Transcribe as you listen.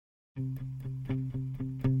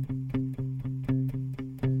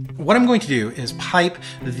What I'm going to do is pipe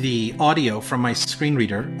the audio from my screen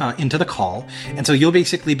reader into the call. And so you'll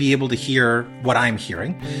basically be able to hear what I'm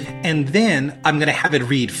hearing. And then I'm going to have it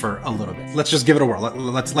read for a little bit. Let's just give it a whirl.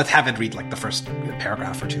 Let's have it read like the first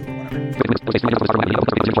paragraph or two or whatever.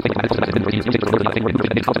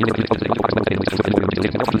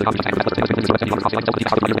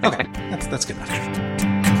 Okay, that's good enough.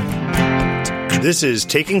 This is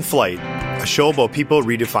Taking Flight, a show about people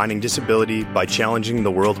redefining disability by challenging the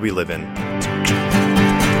world we live in.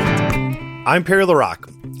 I'm Perry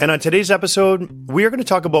LaRocque, and on today's episode, we are going to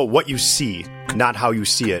talk about what you see, not how you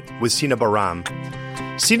see it, with Sina Bahram.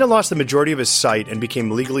 Sina lost the majority of his sight and became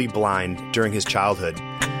legally blind during his childhood.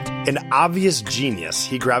 An obvious genius,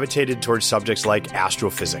 he gravitated towards subjects like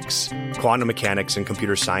astrophysics, quantum mechanics, and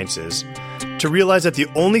computer sciences, to realize that the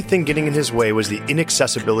only thing getting in his way was the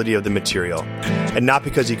inaccessibility of the material, and not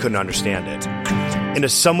because he couldn't understand it. In a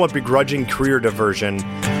somewhat begrudging career diversion,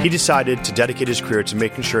 he decided to dedicate his career to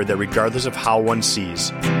making sure that regardless of how one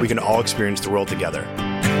sees, we can all experience the world together.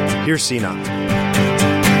 Here's Sina.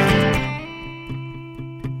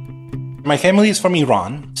 My family is from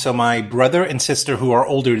Iran, so my brother and sister, who are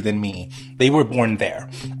older than me, they were born there.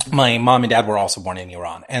 My mom and dad were also born in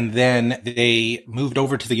Iran. And then they moved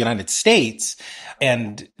over to the United States.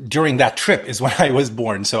 And during that trip is when I was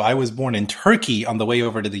born. So I was born in Turkey on the way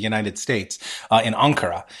over to the United States, in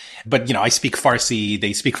Ankara. But, I speak Farsi.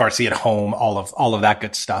 They speak Farsi at home, all of that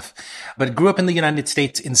good stuff. But grew up in the United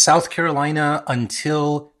States in South Carolina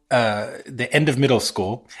until the end of middle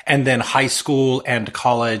school, and then high school and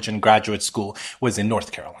college and graduate school was in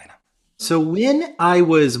North Carolina. So when I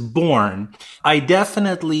was born, I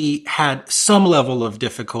definitely had some level of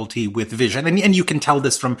difficulty with vision. And you can tell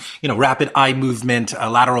this from, rapid eye movement,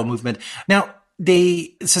 lateral movement. Now,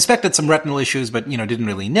 they suspected some retinal issues, but, didn't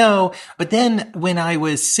really know. But then when I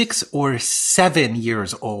was 6 or 7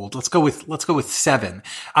 years old, let's go with 7,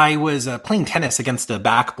 I was playing tennis against a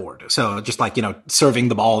backboard. So just like, serving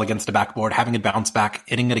the ball against a backboard, having it bounce back,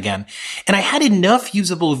 hitting it again. And I had enough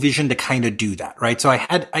usable vision to kind of do that, right? So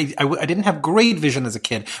I didn't have great vision as a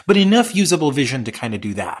kid, but enough usable vision to kind of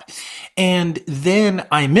do that. And then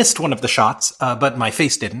I missed one of the shots, but my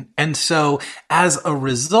face didn't. And so as a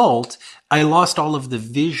result, I lost all of the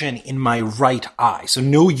vision in my right eye. So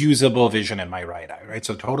no usable vision in my right eye, right?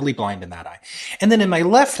 So totally blind in that eye. And then in my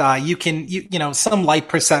left eye, you can, some light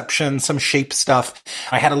perception, some shape stuff.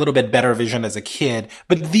 I had a little bit better vision as a kid,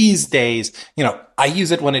 but these days, I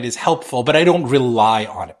use it when it is helpful, but I don't rely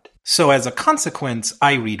on it. So as a consequence,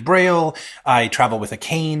 I read Braille, I travel with a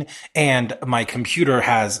cane, and my computer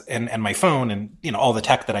has, and my phone and, all the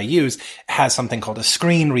tech that I use has something called a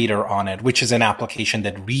screen reader on it, which is an application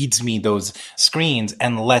that reads me those screens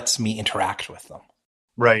and lets me interact with them.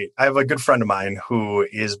 Right. I have a good friend of mine who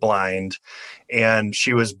is blind, and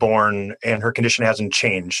she was born, and her condition hasn't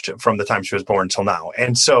changed from the time she was born till now.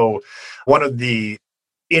 And so one of the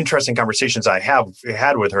interesting conversations I have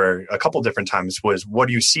had with her a couple different times was, what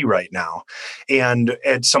do you see right now? And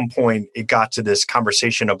at some point it got to this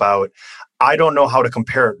conversation about, I don't know how to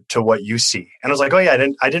compare it to what you see. And I was like, oh yeah,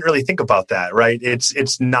 I didn't really think about that, right?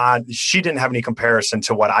 It's not, she didn't have any comparison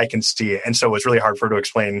to what I can see. And so it was really hard for her to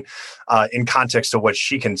explain in context to what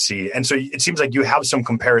she can see. And so it seems like you have some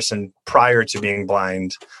comparison prior to being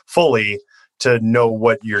blind fully to know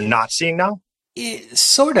what you're not seeing now.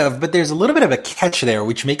 Sort of, but there's a little bit of a catch there,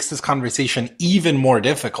 which makes this conversation even more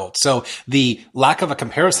difficult. So the lack of a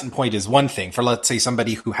comparison point is one thing for, let's say,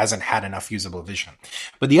 somebody who hasn't had enough usable vision.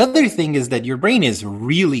 But the other thing is that your brain is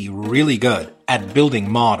really, really good at building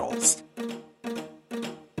models.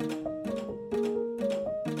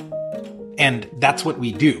 And that's what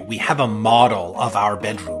we do. We have a model of our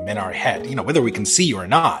bedroom in our head, whether we can see or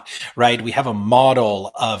not, right? We have a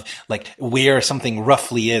model of like where something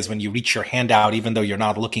roughly is when you reach your hand out, even though you're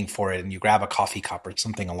not looking for it, and you grab a coffee cup or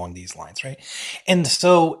something along these lines, right? And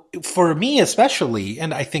so for me especially,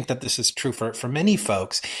 and I think that this is true for many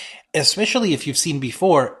folks, especially if you've seen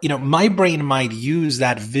before, my brain might use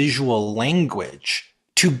that visual language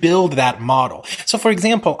to build that model. So for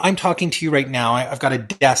example, I'm talking to you right now. I've got a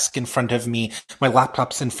desk in front of me. My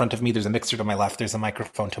laptop's in front of me. There's a mixer to my left. There's a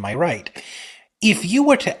microphone to my right. If you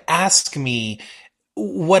were to ask me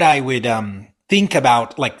what I would think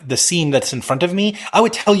about like the scene that's in front of me, I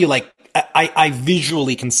would tell you like, I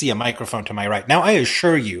visually can see a microphone to my right. Now, I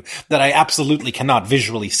assure you that I absolutely cannot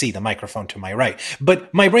visually see the microphone to my right,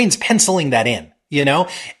 but my brain's penciling that in. you know?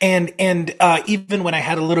 And even when I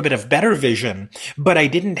had a little bit of better vision, but I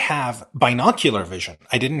didn't have binocular vision,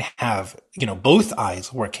 I didn't have, both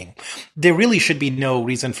eyes working, there really should be no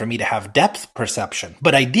reason for me to have depth perception,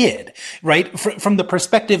 but I did, right? From the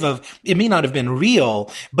perspective of, it may not have been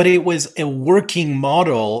real, but it was a working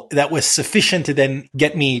model that was sufficient to then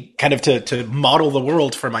get me kind of to model the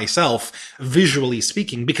world for myself, visually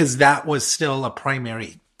speaking, because that was still a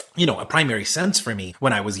primary sense for me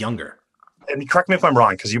when I was younger. And correct me if I'm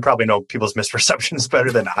wrong, because you probably know people's misperceptions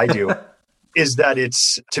better than I do, is that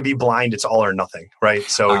it's to be blind, it's all or nothing, right?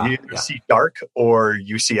 So you see dark or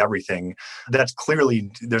you see everything. That's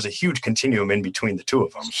clearly, there's a huge continuum in between the two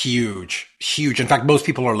of them. Huge. In fact, most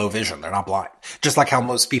people are low vision. They're not blind. Just like how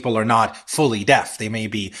most people are not fully deaf. They may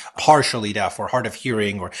be partially deaf or hard of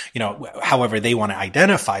hearing or, however they want to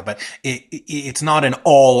identify, but it's not an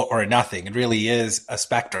all or nothing. It really is a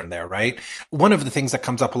spectrum there, right? One of the things that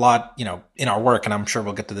comes up a lot, in our work, and I'm sure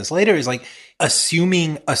we'll get to this later, is like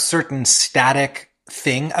assuming a certain static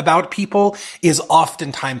thing about people is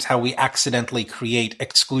oftentimes how we accidentally create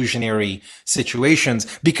exclusionary situations,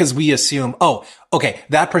 because we assume, oh, okay,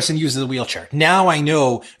 that person uses a wheelchair. Now I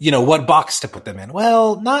know, what box to put them in.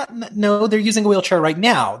 Well, no, they're using a wheelchair right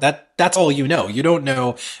now. That's all you know. You don't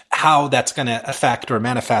know how that's going to affect or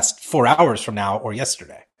manifest 4 hours from now or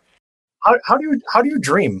yesterday. How do you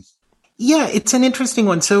dream? Yeah, it's an interesting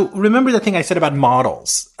one. So remember the thing I said about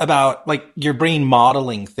models, about like your brain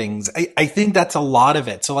modeling things. I think that's a lot of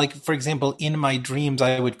it. So like, for example, in my dreams,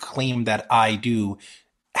 I would claim that I do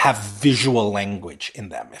have visual language in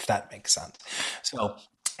them, if that makes sense. So,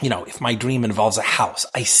 if my dream involves a house,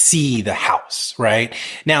 I see the house, right?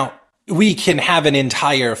 Now, we can have an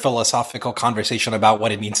entire philosophical conversation about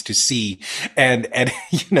what it means to see and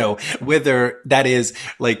whether that is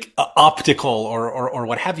like optical or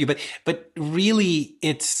what have you. But really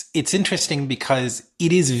it's interesting because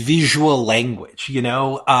it is visual language, depending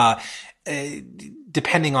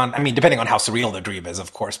on how surreal the dream is,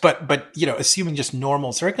 of course, but assuming just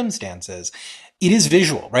normal circumstances, it is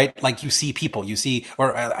visual, right? Like you see people, I see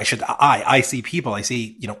people, I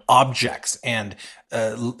see, objects and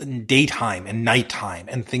daytime and nighttime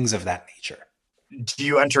and things of that nature. Do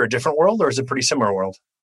you enter a different world or is it a pretty similar world?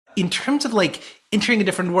 In terms of like entering a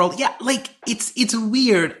different world, yeah, like it's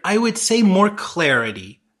weird. I would say more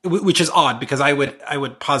clarity, which is odd because I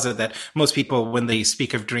would posit that most people, when they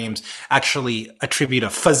speak of dreams, actually attribute a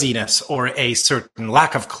fuzziness or a certain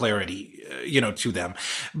lack of clarity, to them.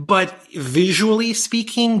 But visually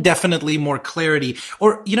speaking, definitely more clarity,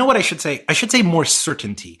 or what I should say? I should say more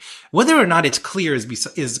certainty. Whether or not it's clear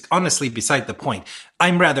is honestly beside the point.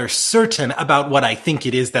 I'm rather certain about what I think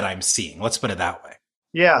it is that I'm seeing. Let's put it that way.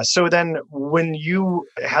 Yeah. So then when you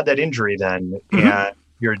had that injury then, and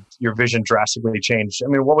your vision drastically changed,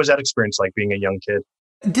 what was that experience like being a young kid?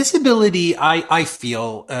 Disability, I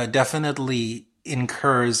feel, definitely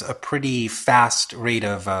incurs a pretty fast rate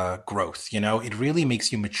of growth. It really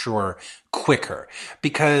makes you mature quicker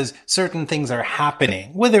because certain things are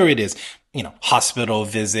happening, whether it is, hospital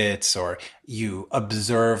visits or you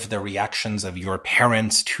observe the reactions of your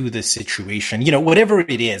parents to the situation, whatever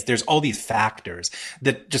it is, there's all these factors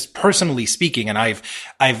that, just personally speaking, and I've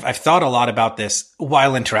thought a lot about this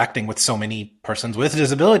while interacting with so many persons with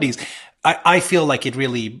disabilities. I feel like it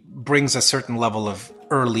really brings a certain level of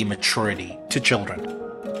early maturity to children.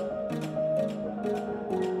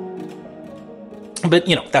 But,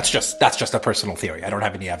 that's just a personal theory. I don't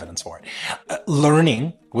have any evidence for it.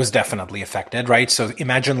 Learning was definitely affected, right? So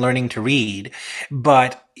imagine learning to read,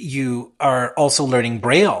 but you are also learning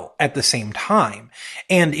Braille at the same time.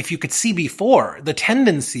 And if you could see before, the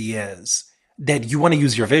tendency is that you want to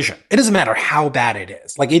use your vision. It doesn't matter how bad it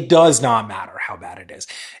is. Like, it does not matter how bad it is.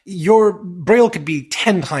 Your Braille could be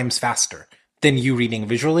 10 times faster than you reading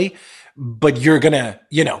visually, but you're gonna,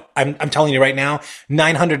 I'm telling you right now,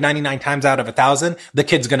 999 times out of 1,000, the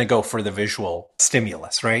kid's gonna go for the visual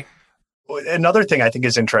stimulus, right? Another thing I think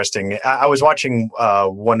is interesting, I was watching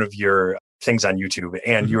one of your things on YouTube,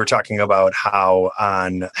 and you were talking about how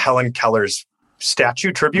on Helen Keller's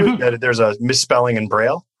statue tribute, that there's a misspelling in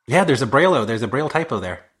Braille. Yeah, there's a Braille typo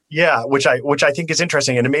there. Yeah, which I think is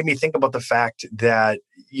interesting. And it made me think about the fact that,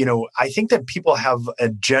 I think that people have a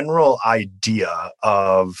general idea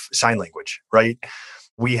of sign language, right?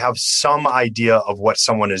 We have some idea of what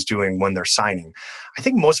someone is doing when they're signing. I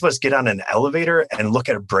think most of us get on an elevator and look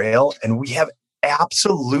at Braille and we have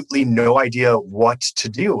absolutely no idea what to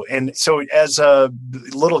do. And so as a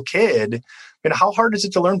little kid, how hard is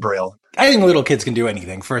it to learn Braille? I think little kids can do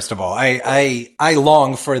anything. First of all, I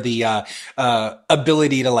long for the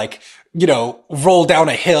ability to like roll down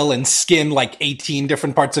a hill and skin like 18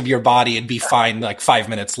 different parts of your body and be fine like 5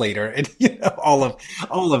 minutes later. And, all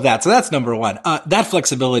of that. So that's number one. That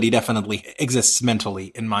flexibility definitely exists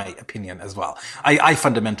mentally, in my opinion, as well. I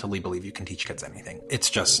fundamentally believe you can teach kids anything. It's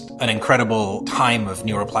just an incredible time of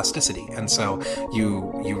neuroplasticity. And so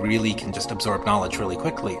you really can just absorb knowledge really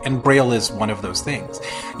quickly. And Braille is one of those things.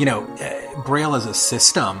 Braille as a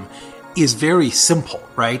system is very simple,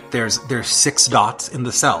 right? There's 6 dots in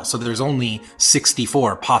the cell. So there's only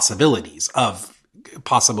 64 possibilities of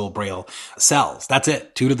possible Braille cells. That's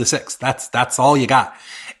it. 2 to the 6. That's all you got.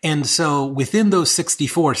 And so within those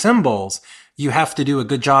 64 symbols, you have to do a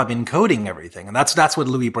good job encoding everything. And that's what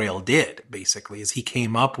Louis Braille did, basically, is he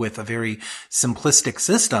came up with a very simplistic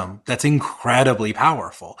system that's incredibly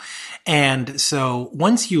powerful. And so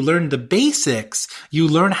once you learn the basics, you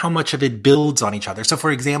learn how much of it builds on each other. So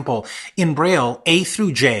for example, in Braille, A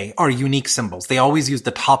through J are unique symbols. They always use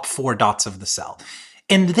the top 4 dots of the cell.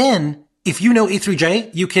 And then if you know A through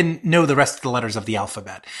J, you can know the rest of the letters of the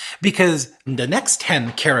alphabet, because the next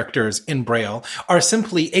 10 characters in Braille are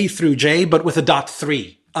simply A through J, but with a dot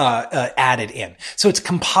 3 added in. So it's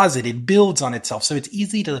composite. It builds on itself. So it's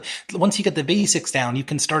easy to, once you get the basics down, you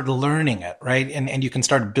can start learning it, right? And you can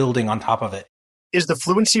start building on top of it. Is the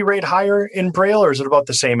fluency rate higher in Braille, or is it about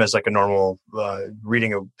the same as like a normal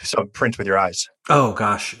reading of some print with your eyes? Oh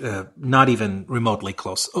gosh, not even remotely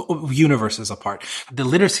close. Universes apart. The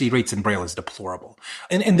literacy rates in Braille is deplorable.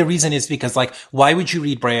 And the reason is because, like, why would you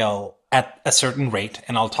read Braille at a certain rate?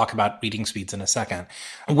 And I'll talk about reading speeds in a second,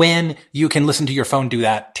 when you can listen to your phone do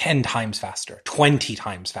that 10 times faster, 20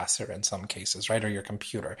 times faster in some cases, right? Or your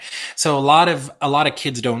computer. So a lot of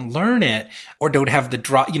kids don't learn it, or don't have the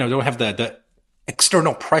don't have the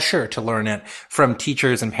external pressure to learn it from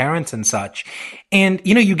teachers and parents and such. And,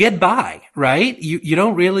 you get by, right? You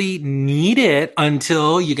don't really need it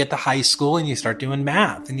until you get to high school and you start doing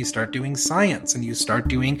math and you start doing science and you start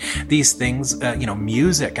doing these things,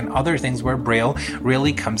 music and other things where Braille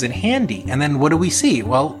really comes in handy. And then what do we see?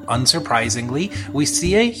 Well, unsurprisingly, we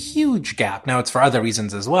see a huge gap. Now, it's for other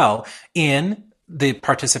reasons as well, in the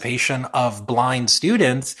participation of blind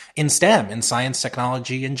students in STEM, in science,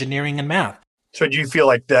 technology, engineering, and math. So do you feel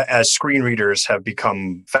like that as screen readers have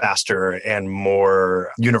become faster and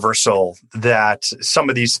more universal, that some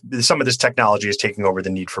of this technology is taking over the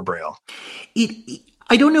need for Braille?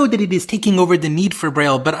 I don't know that it is taking over the need for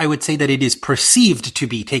Braille, but I would say that it is perceived to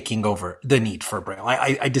be taking over the need for Braille.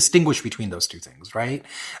 I distinguish between those two things, right?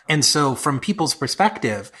 And so from people's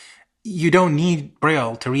perspective, you don't need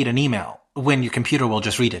Braille to read an email when your computer will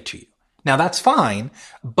just read it to you. Now that's fine,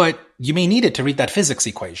 but you may need it to read that physics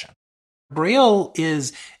equation. Braille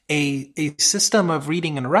is a system of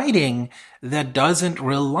reading and writing that doesn't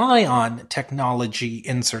rely on technology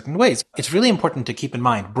in certain ways. It's really important to keep in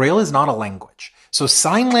mind, Braille is not a language. So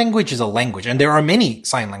sign language is a language, and there are many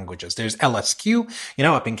sign languages. There's LSQ,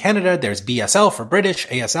 up in Canada. There's BSL for British,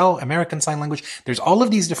 ASL, American Sign Language. There's all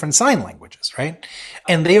of these different sign languages, right?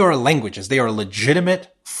 And they are languages. They are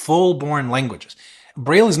legitimate, full-born languages.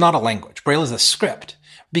 Braille is not a language. Braille is a script,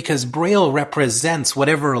 because Braille represents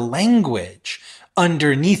whatever language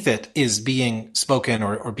underneath it is being spoken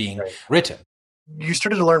or being written. You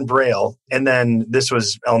started to learn Braille, and then this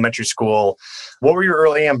was elementary school. What were your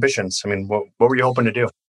early ambitions? I mean, what were you hoping to do?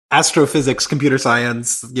 Astrophysics, computer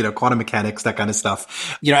science, quantum mechanics, that kind of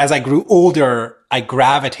stuff. As I grew older, I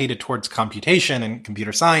gravitated towards computation and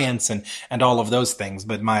computer science and all of those things.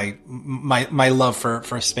 But my love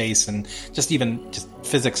for space and just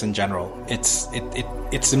physics in general,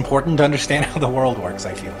 it's important to understand how the world works,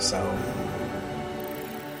 I feel.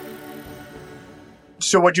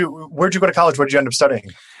 So where'd you go to college? What did you end up studying?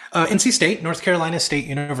 NC State, North Carolina State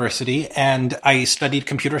University, and I studied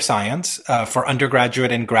computer science for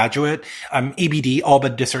undergraduate and graduate. ABD, all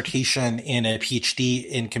but dissertation in a PhD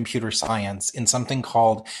in computer science in something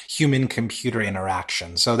called human-computer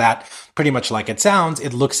interaction. So that, pretty much like it sounds,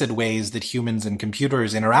 it looks at ways that humans and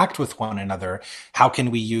computers interact with one another. How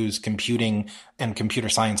can we use computing and computer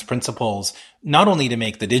science principles not only to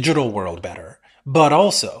make the digital world better, but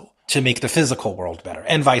also to make the physical world better,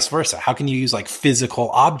 and vice versa? How can you use physical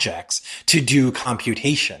objects to do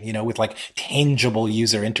computation, with tangible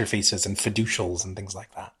user interfaces and fiducials and things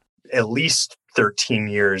like that? At least 13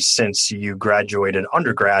 years since you graduated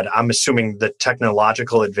undergrad, I'm assuming the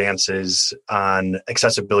technological advances on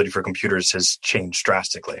accessibility for computers has changed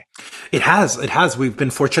drastically. It has. We've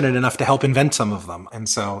been fortunate enough to help invent some of them. And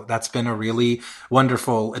so that's been a really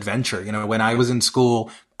wonderful adventure. When I was in school,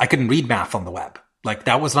 I couldn't read math on the web.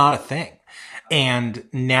 That was not a thing. And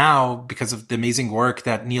now, because of the amazing work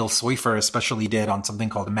that Neil Soifer especially did on something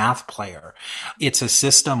called Math Player, it's a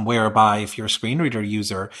system whereby if you're a screen reader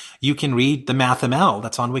user, you can read the MathML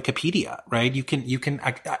that's on Wikipedia, right?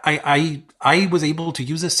 I was able to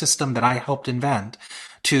use a system that I helped invent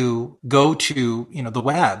to go to, the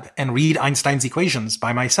web and read Einstein's equations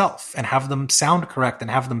by myself and have them sound correct and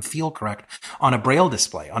have them feel correct on a Braille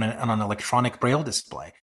display, on an electronic Braille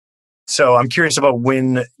display. So I'm curious about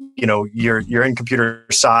when, you're in computer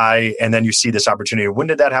sci and then you see this opportunity. When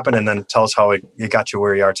did that happen? And then tell us how it got you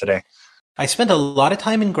where you are today. I spent a lot of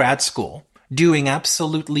time in grad school doing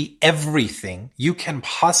absolutely everything you can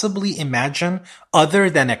possibly imagine other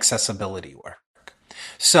than accessibility work.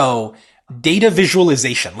 So data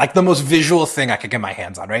visualization, like the most visual thing I could get my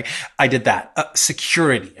hands on, right? I did that.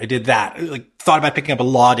 Security, I did that. Thought about picking up a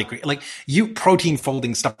law degree, protein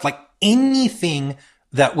folding stuff, anything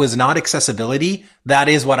that was not accessibility, that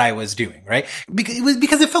is what I was doing, right?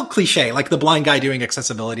 Because it felt cliche, like the blind guy doing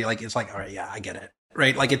accessibility, all right, yeah, I get it,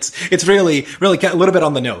 right? It's really, really a little bit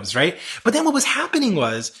on the nose, right? But then what was happening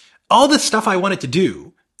was all the stuff I wanted to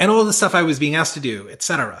do and all the stuff I was being asked to do,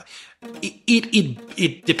 etc.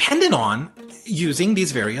 It depended on using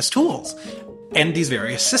these various tools and these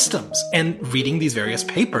various systems and reading these various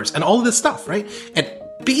papers and all of this stuff, right? And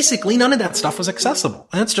basically none of that stuff was accessible.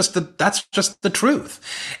 And that's just the truth.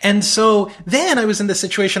 And so then I was in this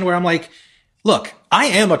situation where I'm like, look, I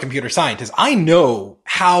am a computer scientist. I know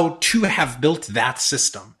how to have built that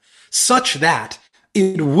system such that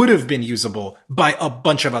it would have been usable by a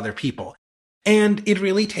bunch of other people. And it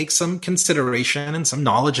really takes some consideration and some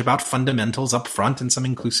knowledge about fundamentals up front and some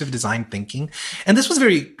inclusive design thinking. And this was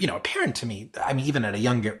very, apparent to me. I mean, even at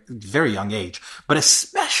a very young age, but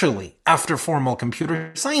especially after formal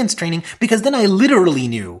computer science training, because then I literally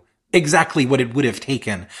knew exactly what it would have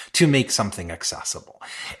taken to make something accessible.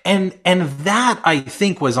 And that, I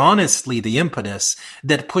think, was honestly the impetus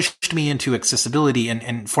that pushed me into accessibility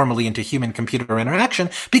and formally into human computer interaction,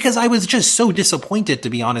 because I was just so disappointed, to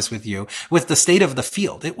be honest with you, with the state of the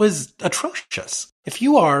field. It was atrocious. If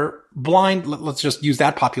you are blind, let's just use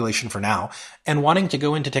that population for now, and wanting to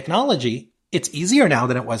go into technology, it's easier now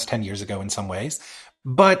than it was 10 years ago in some ways,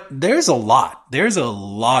 but there's a lot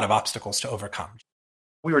of obstacles to overcome.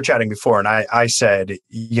 We were chatting before and I said,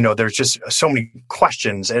 there's just so many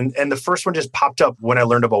questions. And the first one just popped up when I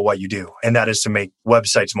learned about what you do. And that is to make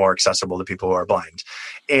websites more accessible to people who are blind.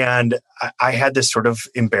 And I had this sort of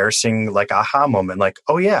embarrassing, aha moment,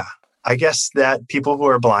 oh yeah, I guess that people who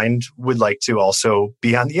are blind would like to also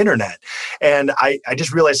be on the internet. And I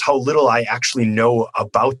just realized how little I actually know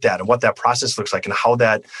about that and what that process looks like and how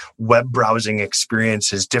that web browsing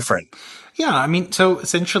experience is different. Yeah, I mean, so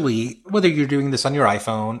essentially, whether you're doing this on your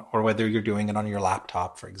iPhone or whether you're doing it on your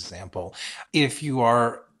laptop, for example, if you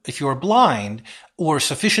are blind or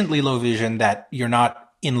sufficiently low vision that you're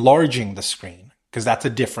not enlarging the screen, because that's a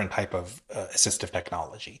different type of assistive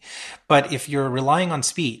technology. But if you're relying on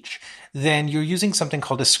speech, then you're using something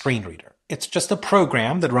called a screen reader. It's just a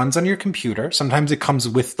program that runs on your computer. Sometimes it comes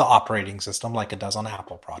with the operating system like it does on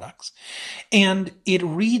Apple products. And it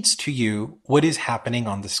reads to you what is happening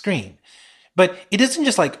on the screen. But it doesn't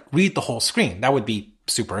just read the whole screen. That would be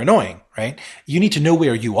super annoying, right? You need to know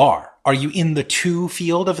where you are. Are you in the to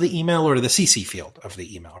field of the email or the CC field of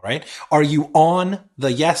the email, right? Are you on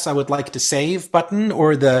the yes, I would like to save button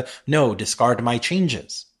or the no, discard my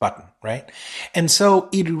changes button, right? And so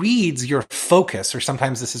it reads your focus, or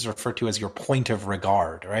sometimes this is referred to as your point of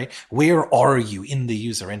regard, right? Where are you in the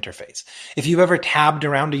user interface? If you've ever tabbed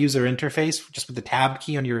around a user interface just with the tab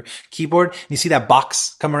key on your keyboard, and you see that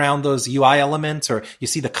box come around those UI elements, or you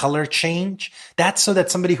see the color change, that's so that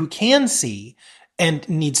somebody who can see and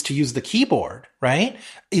needs to use the keyboard, right,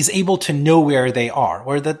 is able to know where they are.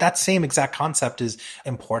 Or that same exact concept is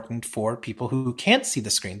important for people who can't see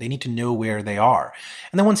the screen. They need to know where they are.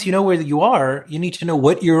 And then once you know where you are, you need to know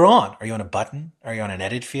what you're on. Are you on a button? Are you on an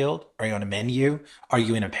edit field? Are you on a menu? Are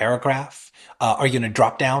you in a paragraph? Are you in a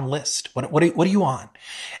drop-down list? What are you on?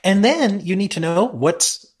 And then you need to know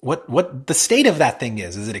what the state of that thing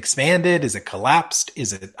is. Is it expanded? Is it collapsed?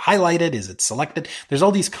 Is it highlighted? Is it selected? There's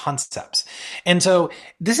all these concepts. And so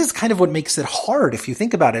this is kind of what makes it hard if you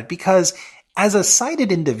think about it, because as a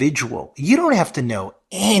sighted individual, you don't have to know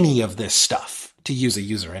any of this stuff to use a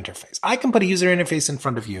user interface. I can put a user interface in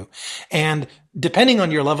front of you, and depending on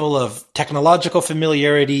your level of technological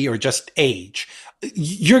familiarity or just age,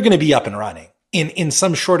 you're going to be up and running. In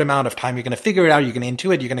some short amount of time. You're going to figure it out. You're going to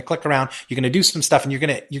intuit. You're going to click around. You're going to do some stuff, and you're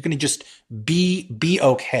going to just be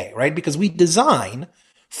okay, right? Because we design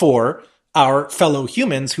for our fellow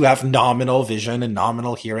humans who have nominal vision and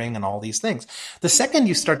nominal hearing and all these things. The second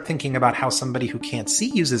you start thinking about how somebody who can't see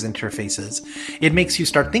uses interfaces, it makes you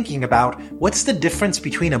start thinking about what's the difference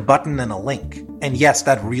between a button and a link. And yes,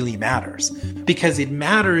 that really matters because it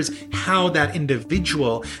matters how that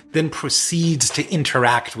individual then proceeds to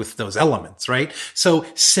interact with those elements, right? So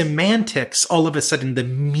semantics, all of a sudden, the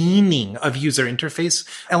meaning of user interface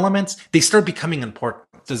elements, they start becoming important.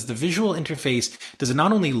 Does the visual interface, does it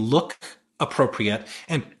not only look appropriate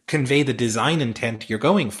and convey the design intent you're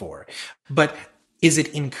going for, but is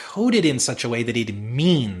it encoded in such a way that it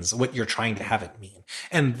means what you're trying to have it mean?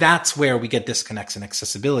 And that's where we get disconnects in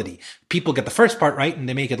accessibility. People get the first part right and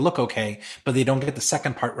they make it look okay, but they don't get the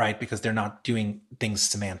second part right because they're not doing things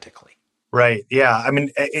semantically. Right. Yeah. I mean,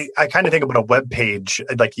 I kind of think about a web page,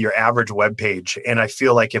 like your average web page, and I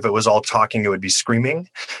feel like if it was all talking, it would be screaming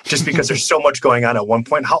just because there's so much going on at one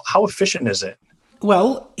point. How efficient is it?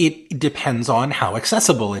 Well, it depends on how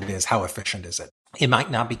accessible it is. How efficient is it? It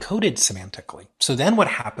might not be coded semantically. So then what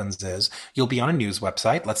happens is you'll be on a news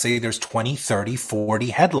website. Let's say there's 20, 30, 40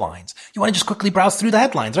 headlines. You want to just quickly browse through the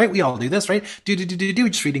headlines, right? We all do this, right?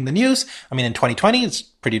 Just reading the news. I mean, in 2020, it's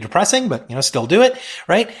pretty depressing, but still do it,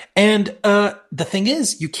 right? And the thing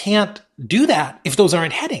is, you can't do that if those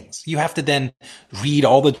aren't headings. You have to then read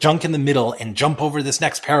all the junk in the middle and jump over this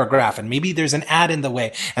next paragraph. And maybe there's an ad in the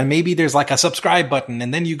way. And maybe there's like a subscribe button.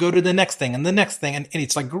 And then you go to the next thing and the next thing. And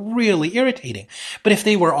it's like really irritating. But if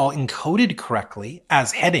they were all encoded correctly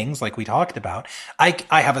as headings, like we talked about, I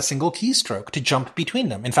have a single keystroke to jump between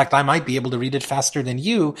them. In fact, I might be able to read it faster than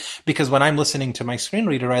you because when I'm listening to my screen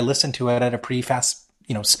reader, I listen to it at a pretty fast,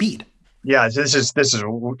 speed. Yeah, this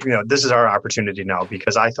is our opportunity now,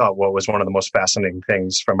 because I thought what was one of the most fascinating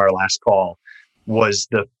things from our last call was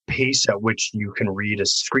the pace at which you can read a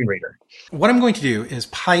screen reader. What I'm going to do is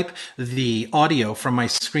pipe the audio from my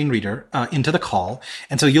screen reader into the call.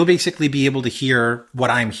 And so you'll basically be able to hear what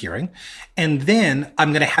I'm hearing. And then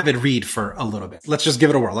I'm going to have it read for a little bit. Let's just give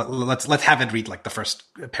it a whirl. Let's have it read like the first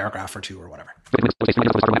paragraph or two or whatever.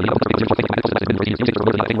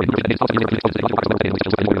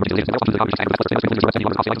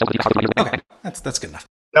 Okay, that's good enough.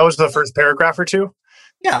 That was the first paragraph or two?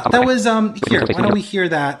 Yeah, that was, here, why don't we hear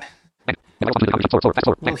that?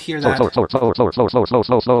 We'll hear that.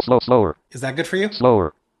 Slower. Is that good for you?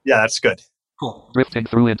 Slower. Yeah, that's good. Cool. Drifting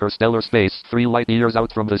through interstellar space, 3 light years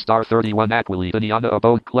out from the star 31 Aquili, Indiana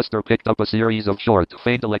abode cluster picked up a series of short,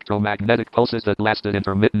 faint electromagnetic pulses that lasted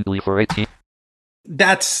intermittently for 18.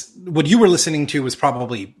 That's what you were listening to was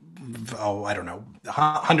probably, I don't know,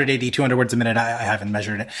 180, 200 words a minute. I haven't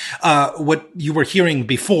measured it. What you were hearing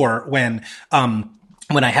before when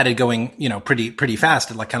I had it going, pretty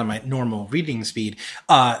fast at like kind of my normal reading speed,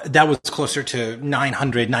 that was closer to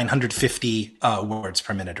 900, 950 words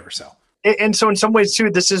per minute or so. And so in some ways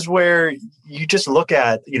too, this is where you just look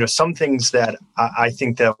at, some things that I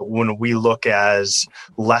think that when we look as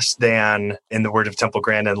less than in the word of Temple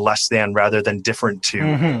Grandin and less than rather than different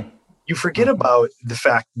to, you forget about the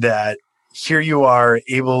fact that here you are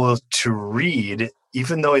able to read,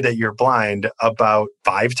 even though that you're blind, about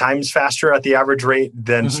 5 times faster at the average rate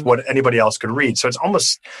than what anybody else could read. So it's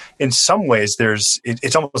almost, in some ways,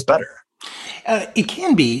 it's almost better. It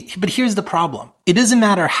can be, but here's the problem. It doesn't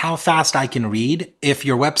matter how fast I can read if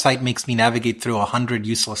your website makes me navigate through 100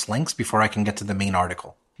 useless links before I can get to the main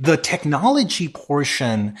article. The technology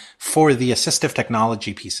portion for the assistive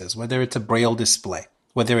technology pieces, whether it's a braille display,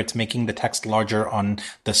 whether it's making the text larger on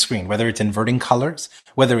the screen, whether it's inverting colors,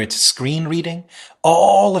 whether it's screen reading,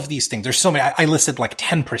 all of these things. There's so many. I listed like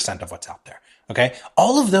 10% of what's out there. Okay.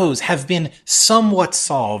 All of those have been somewhat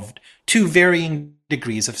solved to varying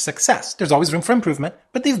degrees of success. There's always room for improvement,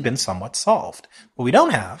 but they've been somewhat solved. What we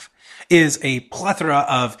don't have is a plethora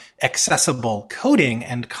of accessible coding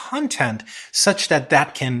and content such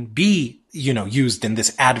that can be, used in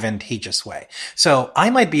this advantageous way. So I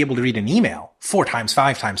might be able to read an email 4 times,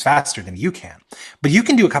 5 times faster than you can, but you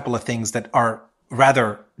can do a couple of things that are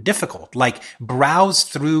rather difficult, like browse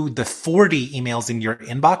through the 40 emails in your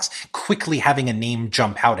inbox, quickly having a name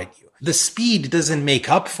jump out at you. The speed doesn't make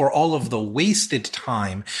up for all of the wasted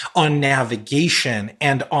time on navigation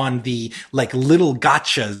and on the little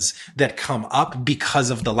gotchas that come up because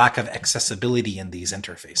of the lack of accessibility in these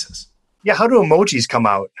interfaces. Yeah, how do emojis come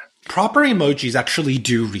out? Proper emojis actually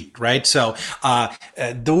do read, right? So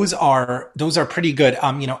those are pretty good.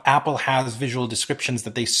 Apple has visual descriptions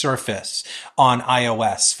that they surface on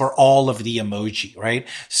iOS for all of the emoji, right?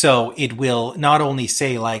 So it will not only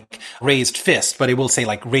say like raised fist, but it will say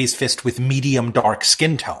like raised fist with medium dark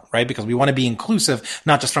skin tone, right? Because we want to be inclusive,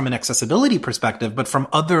 not just from an accessibility perspective, but from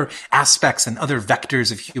other aspects and other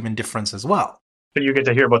vectors of human difference as well. But you get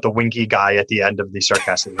to hear about the winky guy at the end of the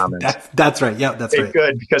sarcastic comments. That's right. Yeah, that's Okay, right.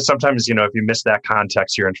 good, because sometimes, if you miss that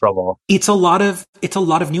context, you're in trouble. It's a lot of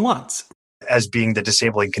nuance. As being the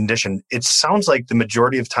disabling condition, it sounds like the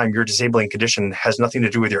majority of time your disabling condition has nothing to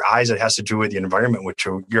do with your eyes. It has to do with the environment which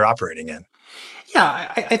you're operating in.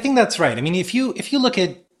 Yeah, I think that's right. I mean, if you look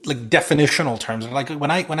at like definitional terms, like when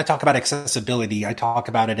I talk about accessibility, I talk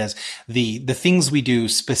about it as the things we do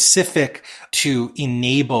specific to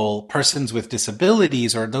enable persons with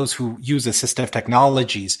disabilities or those who use assistive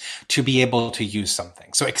technologies to be able to use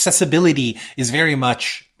something. So accessibility is very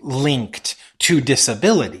much linked to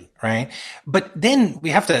disability, right? But then we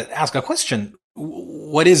have to ask a question.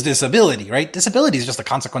 What is disability, right? Disability is just a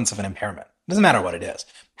consequence of an impairment. It doesn't matter what it is.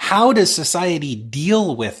 How does society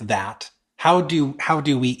deal with that? How do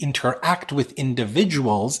we interact with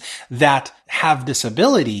individuals that have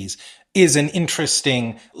disabilities is an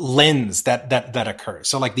interesting lens that occurs.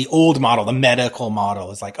 So like the old model, the medical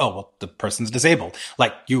model is like, oh, well, the person's disabled.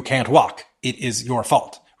 Like you can't walk. It is your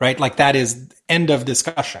fault, right? Like that is end of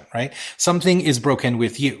discussion, right? Something is broken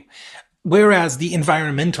with you. Whereas the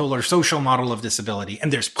environmental or social model of disability,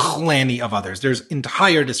 and there's plenty of others, there's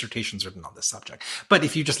entire dissertations written on this subject. But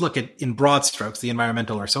if you just look at, in broad strokes, the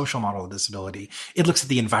environmental or social model of disability, it looks at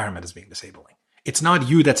the environment as being disabling. It's not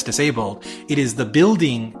you that's disabled. It is the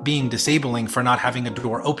building being disabling for not having a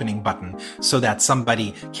door opening button so that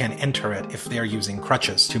somebody can enter it if they're using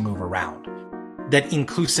crutches to move around. That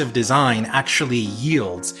inclusive design actually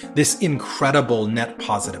yields this incredible net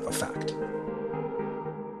positive effect.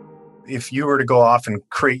 If you were to go off and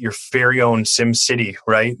create your very own Sim City,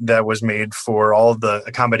 right, that was made for all the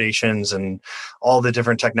accommodations and all the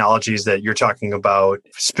different technologies that you're talking about,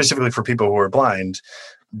 specifically for people who are blind,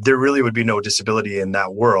 there really would be no disability in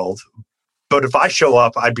that world. But if I show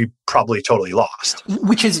up, I'd be probably totally lost.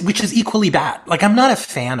 Which is equally bad. Like I'm not a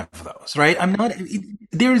fan of those, right? I'm not.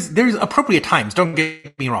 There's appropriate times. Don't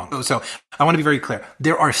get me wrong. So I want to be very clear.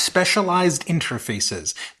 There are specialized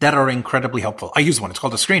interfaces that are incredibly helpful. I use one. It's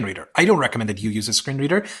called a screen reader. I don't recommend that you use a screen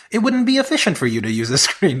reader. It wouldn't be efficient for you to use a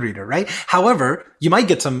screen reader, right? However, you might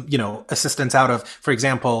get some, assistance out of, for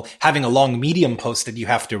example, having a long Medium post that you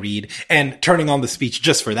have to read and turning on the speech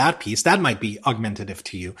just for that piece. That might be augmentative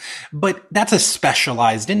to you, but that's a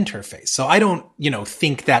specialized interface. So I don't,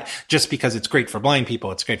 think that just because it's great for blind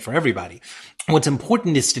people, it's great for everybody. What's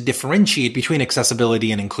important is to differentiate between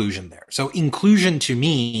accessibility and inclusion there. So inclusion to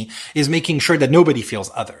me is making sure that nobody feels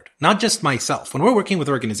othered, not just myself. When we're working with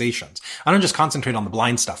organizations, I don't just concentrate on the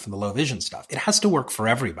blind stuff and the low vision stuff. It has to work for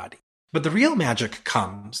everybody. But the real magic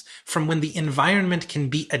comes from when the environment can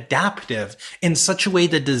be adaptive in such a way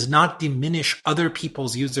that does not diminish other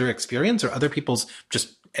people's user experience or other people's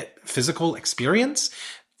just physical experience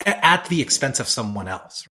at the expense of someone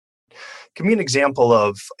else. Give me an example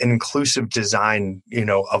of an inclusive design,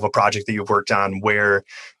 of a project that you've worked on where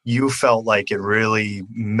you felt like it really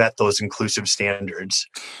met those inclusive standards.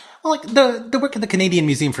 Well, like the work at the Canadian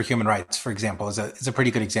Museum for Human Rights, for example, is a pretty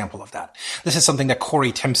good example of that. This is something that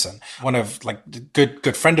Corey Timpson, one of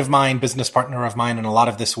good friend of mine, business partner of mine in a lot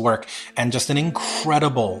of this work, and just an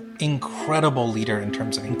incredible leader in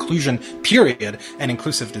terms of inclusion, period, and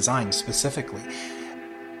inclusive design specifically.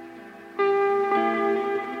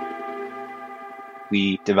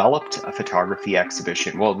 We developed a photography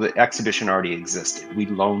exhibition. Well, the exhibition already existed. We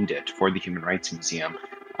loaned it for the Human Rights Museum.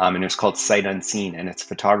 And it was called Sight Unseen, and it's a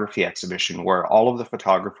photography exhibition where all of the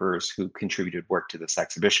photographers who contributed work to this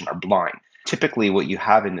exhibition are blind. Typically, what you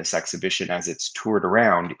have in this exhibition as it's toured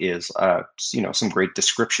around is, some great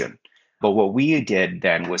description. But what we did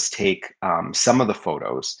then was take some of the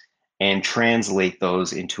photos and translate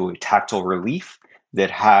those into a tactile relief that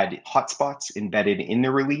had hotspots embedded in the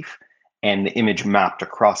relief and the image mapped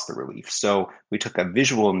across the relief. So we took a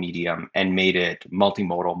visual medium and made it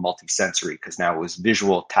multimodal, multisensory, because now it was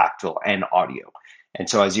visual, tactile, and audio. And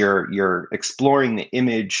so as you're exploring the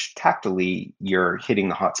image tactilely, you're hitting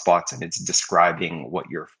the hotspots and it's describing what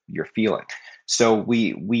you're feeling. So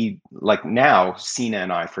we like now, Sina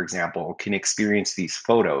and I, for example, can experience these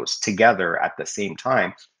photos together at the same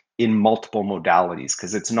time in multiple modalities,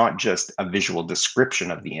 because it's not just a visual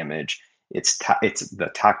description of the image. It's the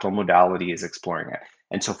tactile modality is exploring it.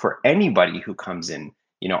 And so for anybody who comes in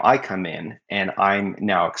I come in and I'm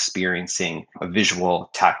now experiencing a visual,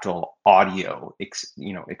 tactile, audio,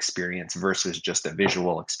 experience versus just a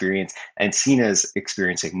visual experience. And Sina's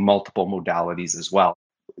experiencing multiple modalities as well.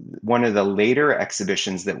 One of the later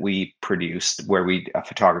exhibitions that we produced, a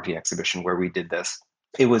photography exhibition where we did this,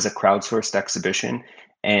 it was a crowdsourced exhibition,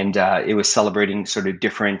 and it was celebrating sort of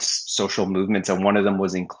different social movements. And one of them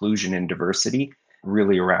was inclusion and diversity,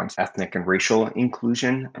 really around ethnic and racial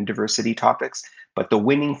inclusion and diversity topics. But the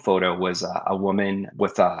winning photo was a woman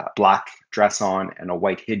with a black dress on and a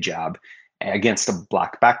white hijab against a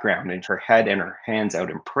black background, and her head and her hands out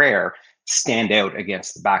in prayer stand out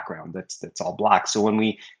against the background that's all black. So when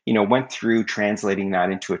we went through translating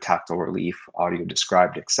that into a tactile relief, audio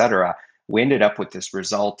described, etc., we ended up with this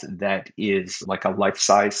result that is like a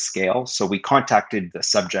life-size scale. So we contacted the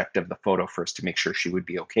subject of the photo first to make sure she would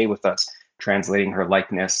be okay with us translating her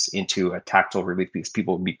likeness into a tactile relief, because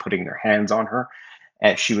people would be putting their hands on her,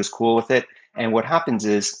 and she was cool with it. And what happens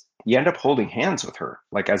is you end up holding hands with her,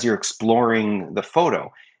 like as you're exploring the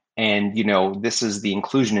photo. And, this is the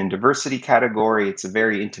inclusion and diversity category. It's a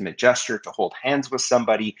very intimate gesture to hold hands with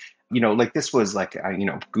somebody. Like this was like,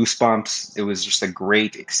 goosebumps. It was just a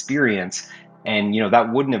great experience. And,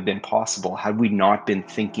 that wouldn't have been possible had we not been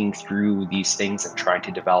thinking through these things and trying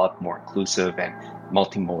to develop more inclusive and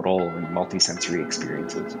multimodal and multisensory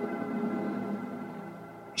experiences.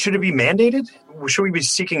 Should it be mandated? Should we be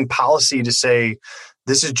seeking policy to say,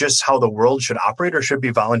 this is just how the world should operate, or should it be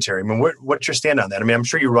voluntary? I mean, what's your stand on that? I mean, I'm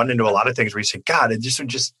sure you run into a lot of things where you say, God,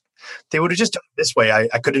 they would have just done it this way.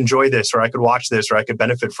 I could enjoy this, or I could watch this, or I could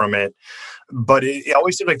benefit from it. But it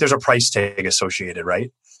always seems like there's a price tag associated,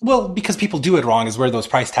 right? Well, because people do it wrong is where those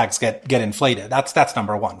price tags get inflated. That's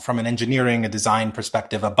number one, from an engineering, a design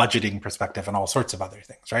perspective, a budgeting perspective, and all sorts of other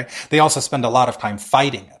things, right? They also spend a lot of time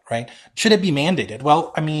fighting it, right? Should it be mandated?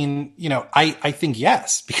 Well, I mean, I think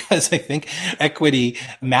yes, because I think equity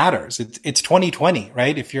matters. It's 2020,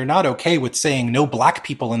 right? If you're not okay with saying no black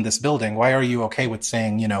people in this building, why are you okay with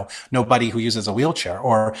saying, nobody who uses a wheelchair,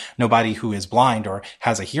 or nobody who is blind or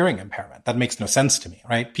has a hearing impairment? That makes no sense to me,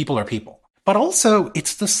 right? People are people. But also,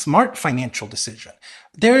 it's the smart financial decision.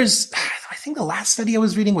 I think the last study I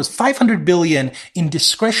was reading was $500 billion in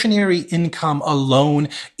discretionary income alone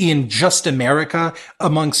in just America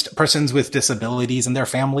amongst persons with disabilities and their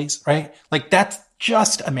families, right? Like that's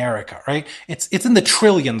just America, right? It's in the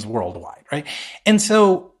trillions worldwide, right? And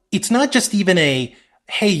so it's not just even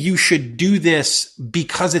hey, you should do this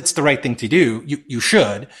because it's the right thing to do. You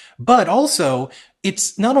should, but also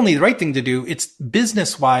it's not only the right thing to do, it's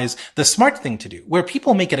business-wise the smart thing to do. Where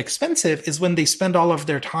people make it expensive is when they spend all of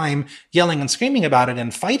their time yelling and screaming about it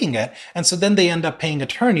and fighting it. And so then they end up paying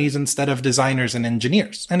attorneys instead of designers and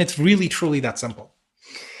engineers. And it's really, truly that simple.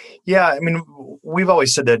 Yeah, I mean, we've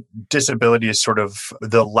always said that disability is sort of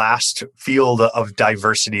the last field of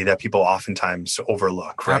diversity that people oftentimes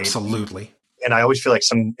overlook, right? Absolutely. And I always feel like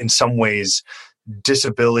in some ways,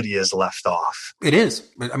 disability is left off. It is.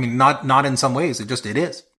 I mean, not in some ways. It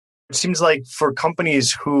is. It seems like for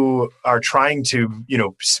companies who are trying to,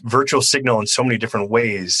 virtual signal in so many different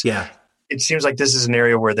ways, yeah, it seems like this is an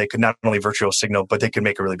area where they could not only virtual signal, but they could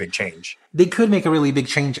make a really big change. They could make a really big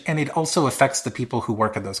change, and it also affects the people who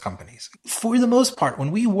work at those companies. For the most part,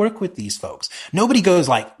 when we work with these folks, nobody goes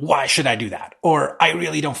like, why should I do that? Or I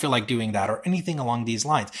really don't feel like doing that, or anything along these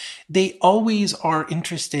lines. They always are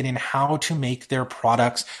interested in how to make their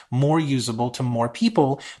products more usable to more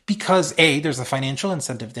people because A, there's a financial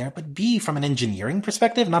incentive there, but B, from an engineering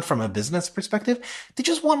perspective, not from a business perspective, they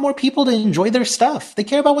just want more people to enjoy their stuff. They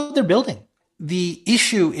care about what they're building. The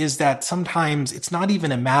issue is that sometimes it's not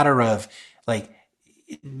even a matter of like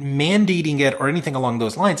mandating it or anything along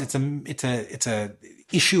those lines. It's a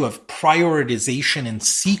issue of prioritization and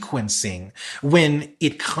sequencing when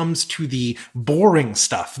it comes to the boring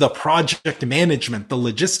stuff, the project management, the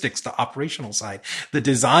logistics, the operational side, the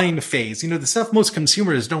design phase, the stuff most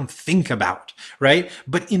consumers don't think about, right?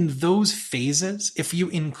 But in those phases, if you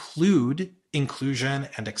include inclusion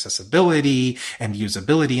and accessibility and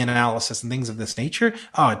usability analysis and things of this nature,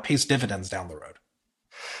 it pays dividends down the road.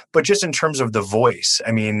 But just in terms of the voice,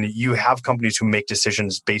 I mean, you have companies who make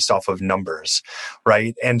decisions based off of numbers,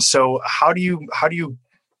 right? And so how do you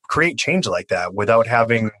create change like that without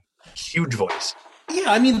having huge voice?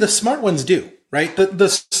 Yeah, I mean, the smart ones do, right? The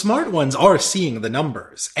smart ones are seeing the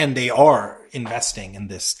numbers and they are investing in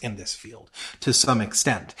this field to some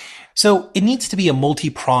extent. So it needs to be a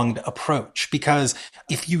multi-pronged approach, because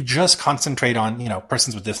if you just concentrate on,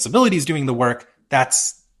 persons with disabilities doing the work,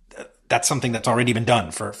 that's that's something that's already been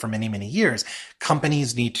done for many, many years.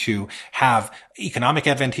 Companies need to have economic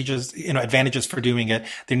advantages for doing it.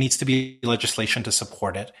 There needs to be legislation to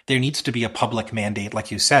support it. There needs to be a public mandate,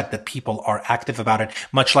 like you said, that people are active about it.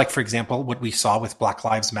 Much like, for example, what we saw with Black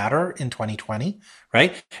Lives Matter in 2020,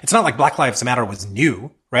 right? It's not like Black Lives Matter was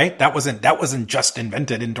new, right? That wasn't just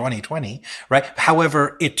invented in 2020, right?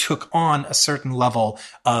 However, it took on a certain level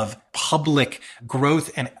of public growth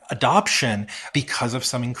and adoption because of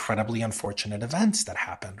some incredibly unfortunate events that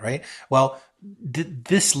happened, right? Well,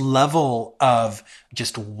 this level of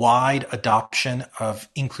just wide adoption of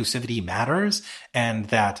inclusivity matters, and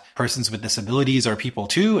that persons with disabilities are people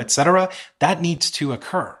too, et cetera, that needs to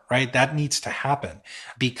occur, right? That needs to happen,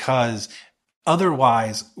 because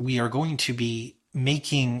otherwise we are going to be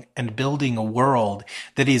making and building a world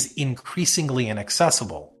that is increasingly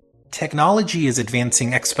inaccessible. Technology is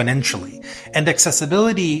advancing exponentially, and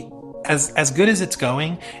accessibility, as good as it's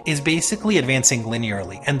going, is basically advancing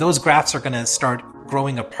linearly. And those graphs are going to start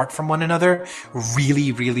growing apart from one another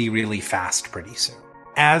really, really, really fast pretty soon,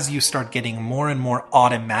 as you start getting more and more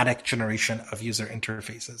automatic generation of user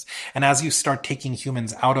interfaces. And as you start taking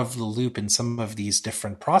humans out of the loop in some of these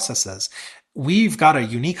different processes, we've got a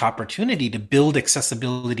unique opportunity to build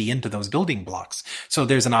accessibility into those building blocks. So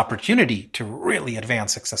there's an opportunity to really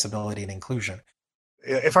advance accessibility and inclusion.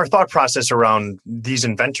 If our thought process around these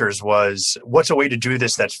inventors was, what's a way to do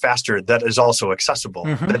this that's faster, that is also accessible,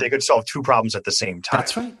 that they could solve two problems at the same time.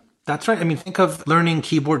 That's right. That's right. I mean, think of learning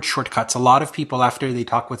keyboard shortcuts. A lot of people, after they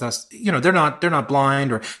talk with us, they're not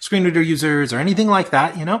blind or screen reader users or anything like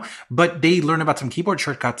that, but they learn about some keyboard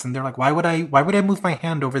shortcuts and they're like, why would I move my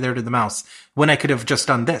hand over there to the mouse when I could have just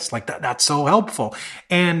done this? Like that's so helpful.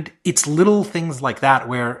 And it's little things like that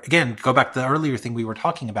where, again, go back to the earlier thing we were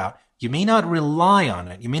talking about. You may not rely on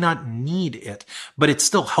it. You may not need it, but it's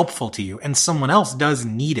still helpful to you, and someone else does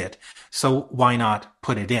need it. So why not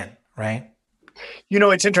put it in, right?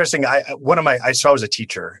 It's interesting. I was a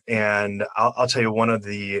teacher, and I'll tell you, one of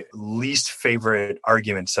the least favorite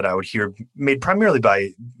arguments that I would hear, made primarily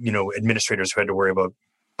by, administrators who had to worry about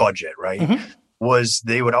budget, right? Was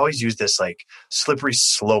they would always use this like slippery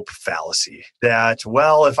slope fallacy that,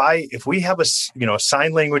 well, if we have a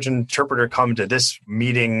sign language interpreter come to this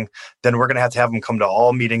meeting, then we're going to have them come to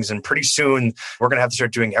all meetings. And pretty soon we're going to have to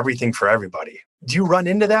start doing everything for everybody. Do you run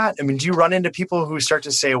into that? I mean, do you run into people who start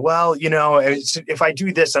to say, well, if I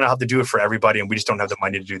do this, then I'll have to do it for everybody, and we just don't have the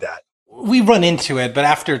money to do that? We run into it, but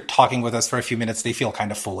after talking with us for a few minutes, they feel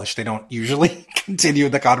kind of foolish. They don't usually continue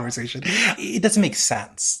the conversation. It doesn't make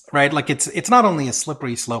sense, right? Like it's not only a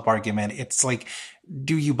slippery slope argument. It's like,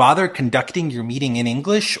 do you bother conducting your meeting in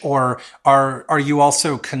English, or are you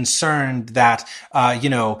also concerned that,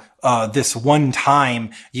 this one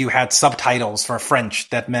time you had subtitles for French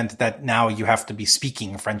that meant that now you have to be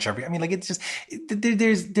speaking French it's just,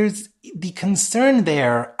 there's the concern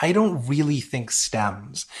there. I don't really think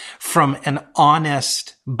stems from an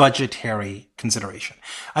honest budgetary consideration.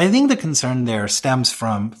 I think the concern there stems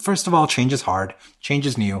from, first of all, change is hard, change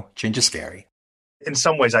is new, change is scary. In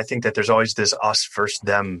some ways, I think that there's always this us versus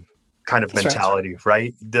them kind of mentality,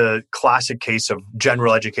 right? The classic case of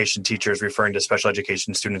general education teachers referring to special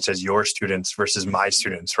education students as your students versus my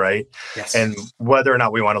students, right? Yes. And whether or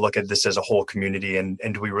not we want to look at this as a whole community, and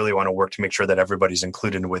do we really want to work to make sure that everybody's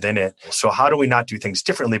included within it? So how do we not do things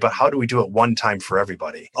differently, but how do we do it one time for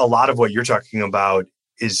everybody? A lot of what you're talking about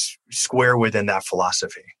is square within that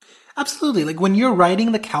philosophy. Absolutely. Like when you're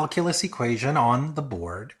writing the calculus equation on the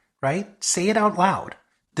board, right? Say it out loud.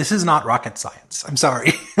 This is not rocket science. I'm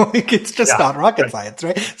sorry. It's just not rocket science,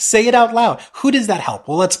 right? Say it out loud. Who does that help?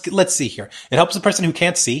 Well, let's see here. It helps the person who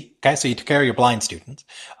can't see. Okay. So you take care of your blind students.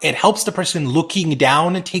 It helps the person looking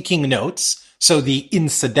down and taking notes. So the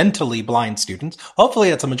incidentally blind students,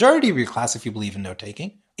 hopefully that's a majority of your class if you believe in note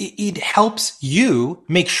taking. It helps you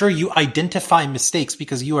make sure you identify mistakes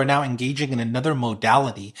because you are now engaging in another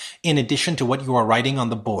modality in addition to what you are writing on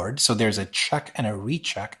the board. So there's a check and a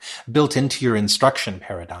recheck built into your instruction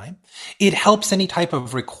paradigm. It helps any type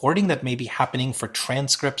of recording that may be happening for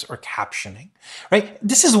transcripts or captioning, right?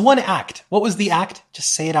 This is one act. What was the act?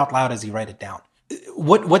 Just say it out loud as you write it down.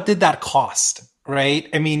 What did that cost? Right?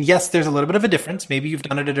 I mean, yes, there's a little bit of a difference. Maybe you've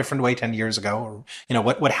done it a different way 10 years ago or,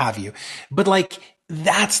 what have you. But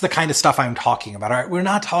that's the kind of stuff I'm talking about. All right. We're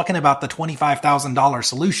not talking about the $25,000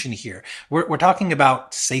 solution here. We're talking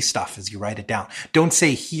about say stuff as you write it down. Don't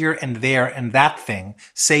say here and there and that thing.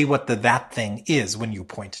 Say what that thing is when you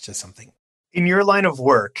point to something. In your line of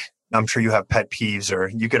work, I'm sure you have pet peeves or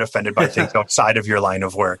you get offended by things outside of your line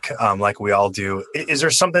of work, like we all do. Is there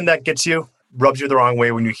something that rubs you the wrong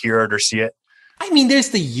way when you hear it or see it? I mean, there's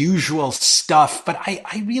the usual stuff, but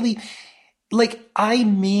I really, like, I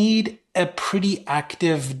made a pretty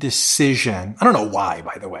active decision. I don't know why,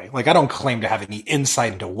 by the way. Like, I don't claim to have any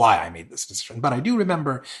insight into why I made this decision, but I do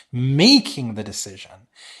remember making the decision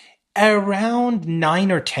around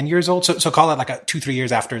 9 or 10 years old. So call it like 2, 3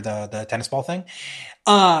 years after the tennis ball thing,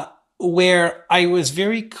 where I was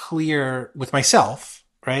very clear with myself,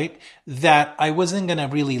 right, that I wasn't going to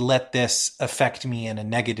really let this affect me in a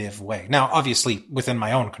negative way. Now, obviously, within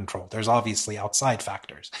my own control, there's obviously outside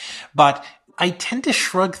factors, but I tend to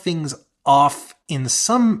shrug things off in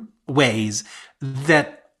some ways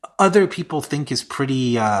that other people think is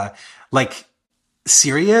pretty, like,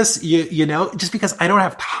 serious, you know, just because I don't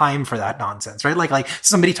have time for that nonsense, right? Like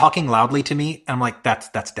somebody talking loudly to me, and I'm like, that's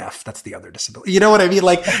deaf. That's the other disability. You know what I mean?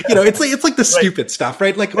 Like, you know, it's like the stupid stuff,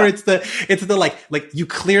 right? Like, or it's the like you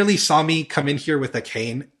clearly saw me come in here with a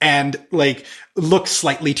cane and like look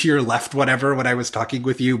slightly to your left, whatever, when I was talking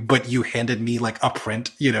with you, but you handed me like a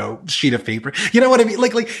print, you know, sheet of paper. You know what I mean?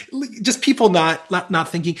 Like just people not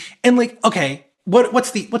thinking, and like, okay,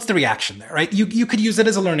 what's the reaction there, right? You could use it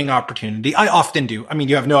as a learning opportunity. I often do. I mean,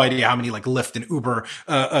 you have no idea how many like Lyft and Uber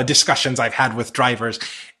discussions I've had with drivers.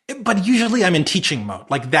 But usually I'm in teaching mode.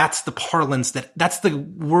 Like that's the parlance, that's the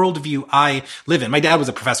worldview I live in. My dad was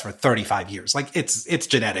a professor for 35 years. Like it's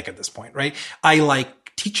genetic at this point, right? I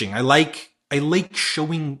like teaching. I like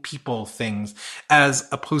showing people things as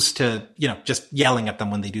opposed to, you know, just yelling at them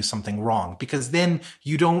when they do something wrong, because then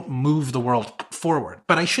you don't move the world forward.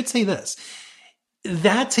 But I should say this.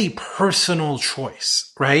 That's a personal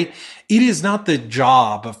choice, right? It is not the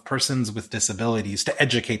job of persons with disabilities to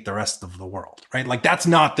educate the rest of the world, right? Like that's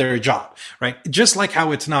not their job, right? Just like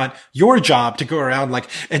how it's not your job to go around like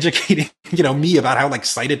educating, you know, me about how like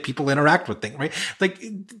sighted people interact with things, right? Like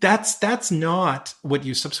that's not what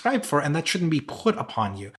you subscribe for, and that shouldn't be put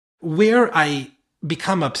upon you. Where I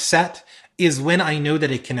become upset is when I know that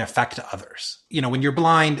it can affect others. You know, when you're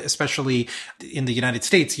blind, especially in the United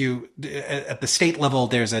States, at the state level,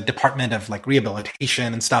 there's a department of like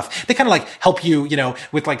rehabilitation and stuff. They kind of like help you, you know,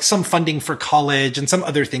 with like some funding for college and some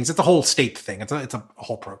other things. It's a whole state thing. It's a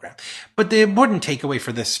whole program. But the important takeaway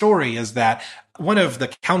for this story is that one of the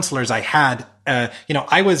counselors I had, you know,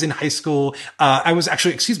 I was in high school. I was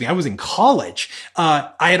in college.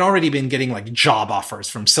 I had already been getting like job offers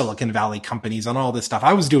from Silicon Valley companies and all this stuff.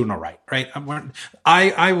 I was doing all right, right?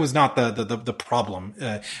 I was not the problem,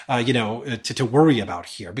 you know, to worry about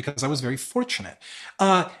here, because I was very fortunate.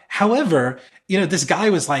 However, you know, this guy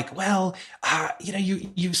was like, well, you know,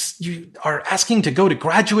 you are asking to go to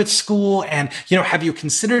graduate school, and, you know, have you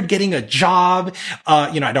considered getting a job?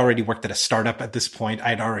 You know, I'd already worked at a startup at this point.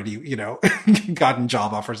 I'd already, you know, gotten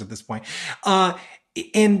job offers at this point.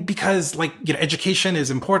 And because like, you know, education is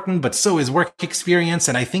important, but so is work experience.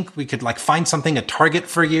 And I think we could like find something, a target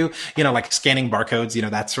for you, you know, like scanning barcodes, you know,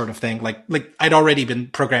 that sort of thing. Like I'd already been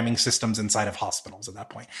programming systems inside of hospitals at that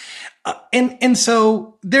point. And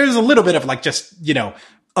so there's a little bit of like, just, you know,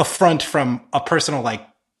 affront from a personal, like,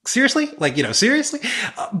 seriously, like, you know, seriously.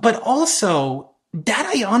 But also that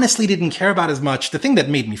I honestly didn't care about as much. The thing that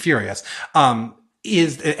made me furious,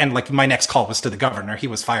 and like my next call was to the governor, he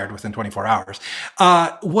was fired within 24 hours,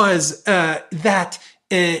 was that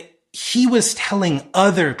he was telling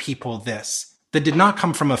other people this that did not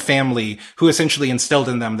come from a family who essentially instilled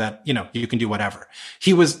in them that, you know, you can do whatever.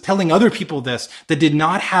 He was telling other people this that did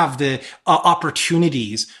not have the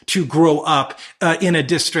opportunities to grow up in a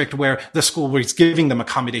district where the school was giving them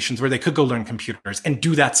accommodations where they could go learn computers and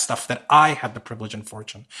do that stuff that I had the privilege and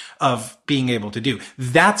fortune of being able to do.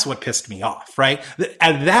 That's what pissed me off, right?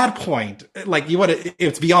 At that point, like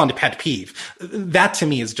it's beyond pet peeve. That to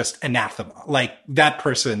me is just anathema. Like that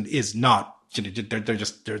person is not, they're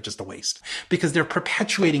just a waste, because they're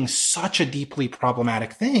perpetuating such a deeply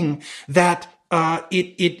problematic thing that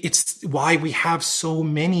it's why we have so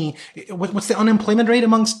many. What's the unemployment rate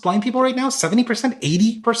amongst blind people right now? 70%,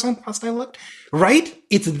 80% last I looked, right?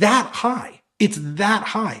 It's that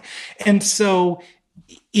high. And so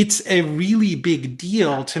it's a really big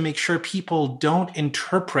deal to make sure people don't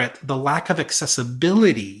interpret the lack of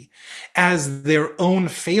accessibility as their own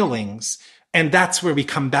failings. And that's where we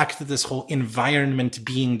come back to this whole environment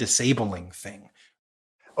being disabling thing.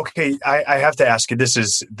 Okay, I have to ask you, this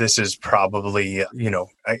is probably, you know,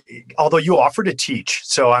 although you offer to teach,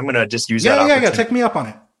 so I'm going to just use that opportunity. Yeah, take me up on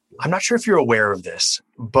it. I'm not sure if you're aware of this,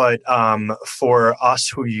 but for us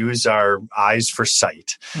who use our eyes for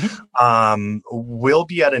sight, we'll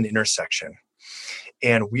be at an intersection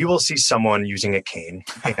and we will see someone using a cane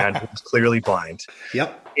and who's clearly blind.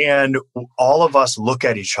 Yep. And all of us look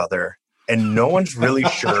at each other and no one's really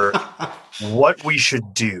sure what we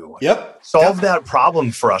should do. Yep. Solve that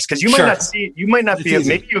problem for us. Because you might not see, you might not It's be, easy.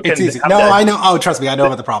 maybe you can. It's easy. No, I know. Oh, trust me, I know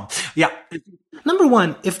about the problem. Yeah. Number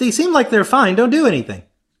one, if they seem like they're fine, don't do anything,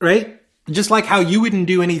 right? Just like how you wouldn't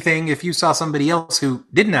do anything if you saw somebody else who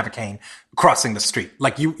didn't have a cane crossing the street.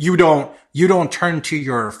 Like you don't turn to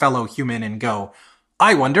your fellow human and go,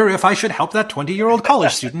 I wonder if I should help that 20-year-old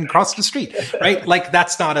college student cross the street, right? Like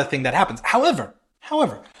that's not a thing that happens. However,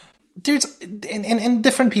 there's, and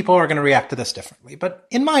different people are going to react to this differently. But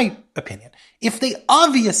in my opinion, if they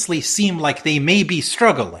obviously seem like they may be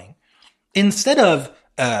struggling, instead of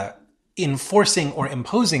enforcing or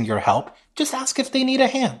imposing your help, just ask if they need a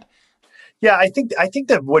hand. Yeah, I think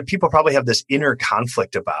that what people probably have this inner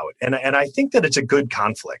conflict about, and I think that it's a good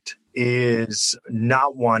conflict, is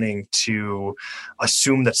not wanting to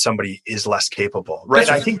assume that somebody is less capable, right?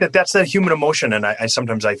 I think that that's a human emotion, and I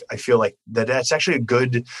sometimes feel like that's actually a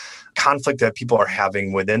good conflict that people are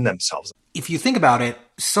having within themselves. If you think about it,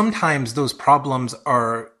 sometimes those problems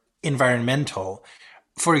are environmental.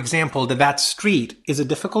 For example, that street, is it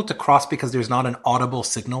difficult to cross because there's not an audible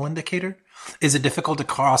signal indicator? Is it difficult to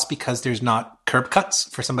cross because there's not curb cuts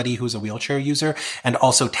for somebody who's a wheelchair user and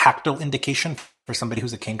also tactile indication for somebody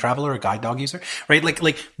who's a cane traveler or guide dog user, right?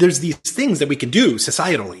 Like there's these things that we can do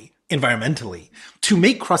societally, environmentally, to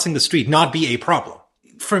make crossing the street not be a problem.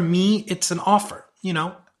 For me, it's an offer. You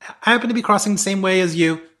know, I happen to be crossing the same way as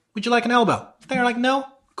you. Would you like an elbow? They're like, no,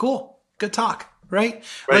 cool, good talk, right?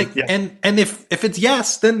 Like, yeah. And if it's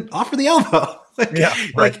yes, then offer the elbow. Yeah,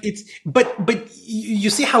 right. Like it's, but you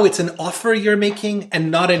see how it's an offer you're making and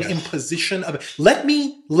not an imposition of, let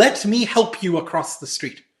me help you across the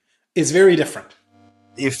street, is very different.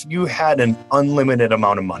 If you had an unlimited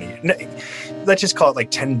amount of money, let's just call it like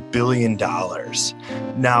 $10 billion.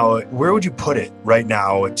 Now, where would you put it right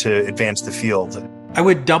now to advance the field? I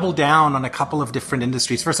would double down on a couple of different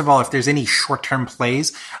industries. First of all, if there's any short-term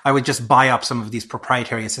plays, I would just buy up some of these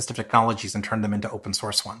proprietary assistive technologies and turn them into open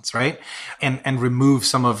source ones, right? And remove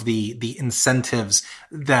some of the incentives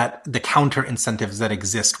the counter incentives that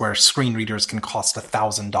exist where screen readers can cost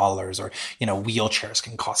 $1,000 or, wheelchairs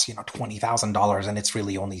can cost, $20,000 and it's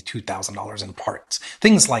really only $2,000 in parts.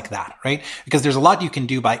 Things like that, right? Because there's a lot you can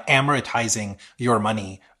do by amortizing your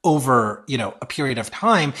money over, a period of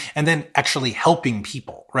time and then actually helping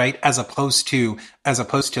people, right? As opposed to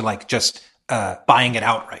like just, buying it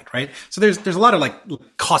outright, right? So there's a lot of like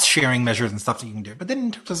cost sharing measures and stuff that you can do. But then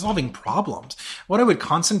in terms of solving problems, what I would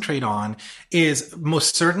concentrate on is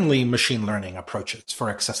most certainly machine learning approaches for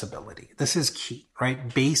accessibility. This is key,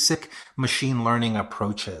 right? Basic machine learning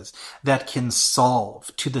approaches that can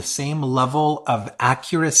solve to the same level of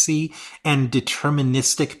accuracy and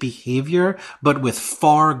deterministic behavior, but with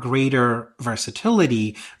far greater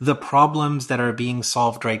versatility, the problems that are being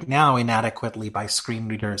solved right now inadequately by screen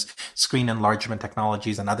readers, screen enlargement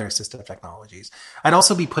technologies, and other assistive technologies. I'd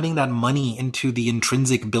also be putting that money into the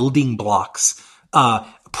intrinsic building blocks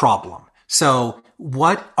problem. So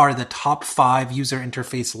what are the top 5 user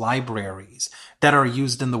interface libraries that are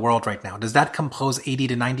used in the world right now? Does that compose 80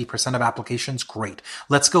 to 90% of applications? Great.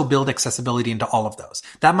 Let's go build accessibility into all of those.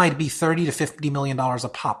 That might be $30 to $50 million a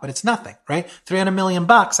pop, but it's nothing, right? $300 million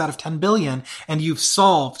out of 10 billion. And you've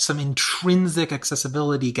solved some intrinsic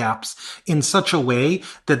accessibility gaps in such a way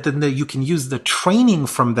that then you can use the training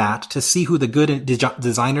from that to see who the good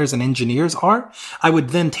designers and engineers are. I would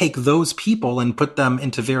then take those people and put them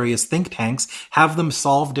into various think tanks, have them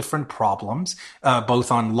solve different problems,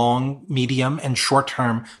 both on long, medium, and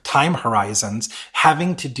short-term time horizons,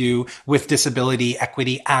 having to do with disability,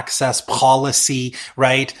 equity, access, policy,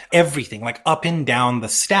 right? Everything, like up and down the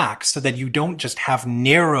stack, so that you don't just have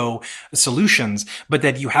narrow solutions, but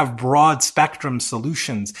that you have broad spectrum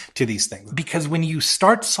solutions to these things. Because when you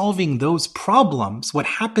start solving those problems, what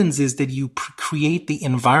happens is that you create the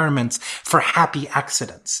environments for happy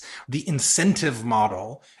accidents. The incentive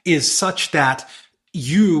model is such that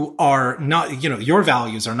you are not, your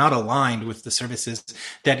values are not aligned with the services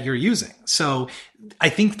that you're using. So I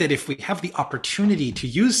think that if we have the opportunity to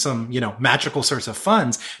use some, magical source of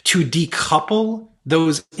funds to decouple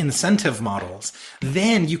those incentive models,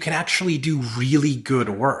 then you can actually do really good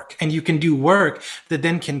work, and you can do work that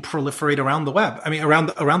then can proliferate around the web. I mean, around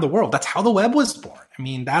the world. That's how the web was born. I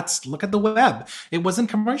mean, look at the web. It wasn't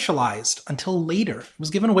commercialized until later. It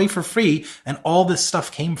was given away for free, and all this stuff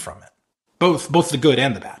came from it. Both the good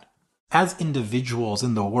and the bad. As individuals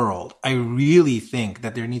in the world, I really think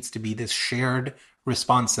that there needs to be this shared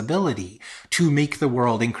responsibility to make the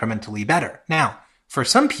world incrementally better. Now, for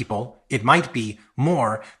some people, it might be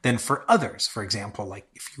more than for others. For example, like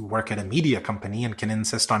if you work at a media company and can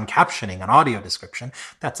insist on captioning and audio description,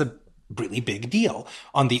 that's a really big deal.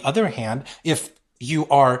 On the other hand, if you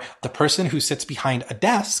are the person who sits behind a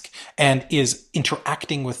desk and is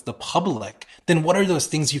interacting with the public, then what are those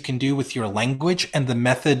things you can do with your language and the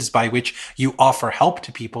methods by which you offer help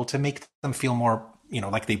to people to make them feel more,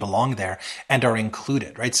 like they belong there and are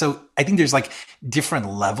included, right? So I think there's like different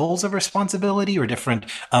levels of responsibility or different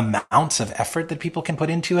amounts of effort that people can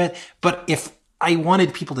put into it. But if I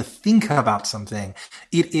wanted people to think about something,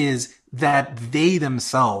 it is that they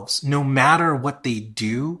themselves, no matter what they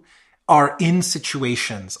do, are in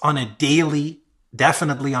situations on a daily,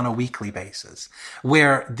 definitely on a weekly basis,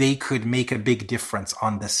 where they could make a big difference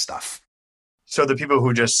on this stuff. So the people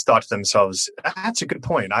who just thought to themselves, that's a good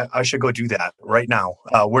point, I should go do that right now.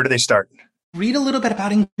 Where do they start? Read a little bit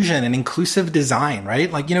about inclusion and inclusive design,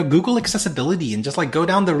 right? Like, Google accessibility and just like go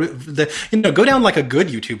down go down like a good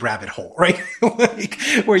YouTube rabbit hole, right? Like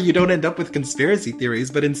where you don't end up with conspiracy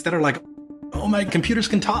theories, but instead are like, oh, my computers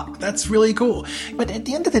can talk. That's really cool. But at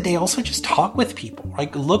the end of the day, also just talk with people.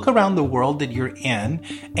 Like look around the world that you're in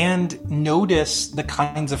and notice the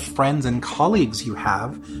kinds of friends and colleagues you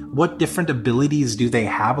have. What different abilities do they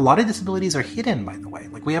have? A lot of disabilities are hidden, by the way.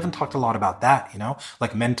 Like we haven't talked a lot about that,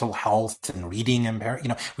 like mental health and reading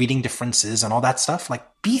reading differences and all that stuff. Like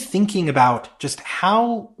be thinking about just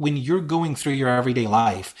how, when you're going through your everyday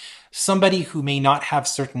life, somebody who may not have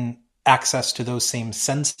certain access to those same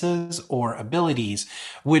senses or abilities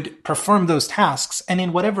would perform those tasks. And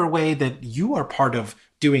in whatever way that you are part of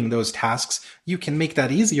doing those tasks, you can make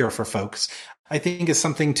that easier for folks, I think is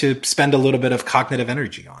something to spend a little bit of cognitive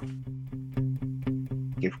energy on.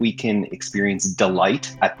 If we can experience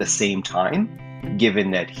delight at the same time, given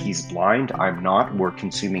that he's blind, I'm not, we're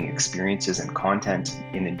consuming experiences and content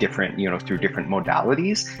in a different, through different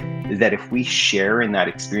modalities, that if we share in that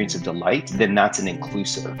experience of delight, then that's an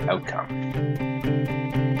inclusive outcome.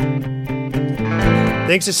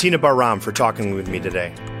 Thanks to Sina Bahram for talking with me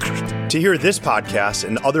today. To hear this podcast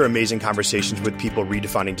and other amazing conversations with people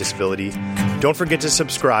redefining disability, don't forget to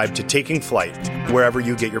subscribe to Taking Flight wherever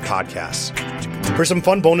you get your podcasts. For some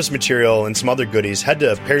fun bonus material and some other goodies, head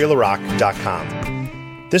to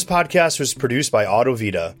perrylarock.com. This podcast was produced by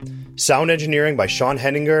Autovita, sound engineering by Sean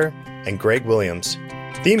Henninger and Greg Williams,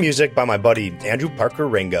 theme music by my buddy Andrew Parker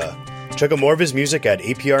Renga. Check out more of his music at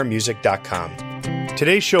aprmusic.com.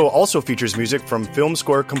 Today's show also features music from film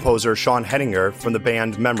score composer Sean Henninger from the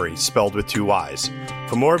band Memory, spelled with 2 Y's.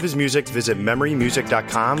 For more of his music, visit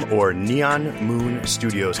memorymusic.com or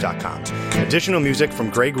neonmoonstudios.com. Additional music from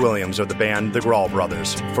Greg Williams of the band The Grawl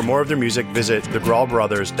Brothers. For more of their music, visit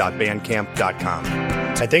thegrawlbrothers.bandcamp.com.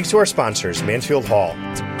 And thanks to our sponsors, Mansfield Hall,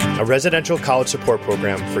 a residential college support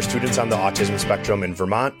program for students on the autism spectrum in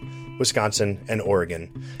Vermont, Wisconsin, and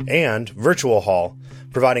Oregon, and Virtual Hall,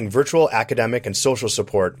 providing virtual academic and social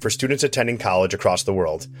support for students attending college across the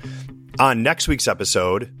world. On next week's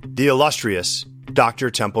episode, the illustrious Dr.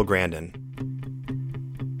 Temple Grandin.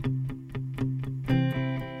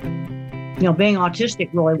 Being autistic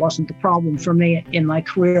really wasn't the problem for me in my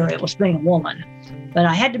career. It was being a woman. But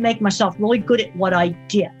I had to make myself really good at what I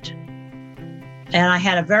did. And I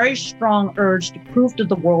had a very strong urge to prove to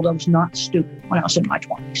the world I was not stupid when I was in my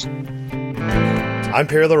 20s. I'm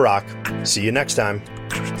Perry LaRock. See you next time.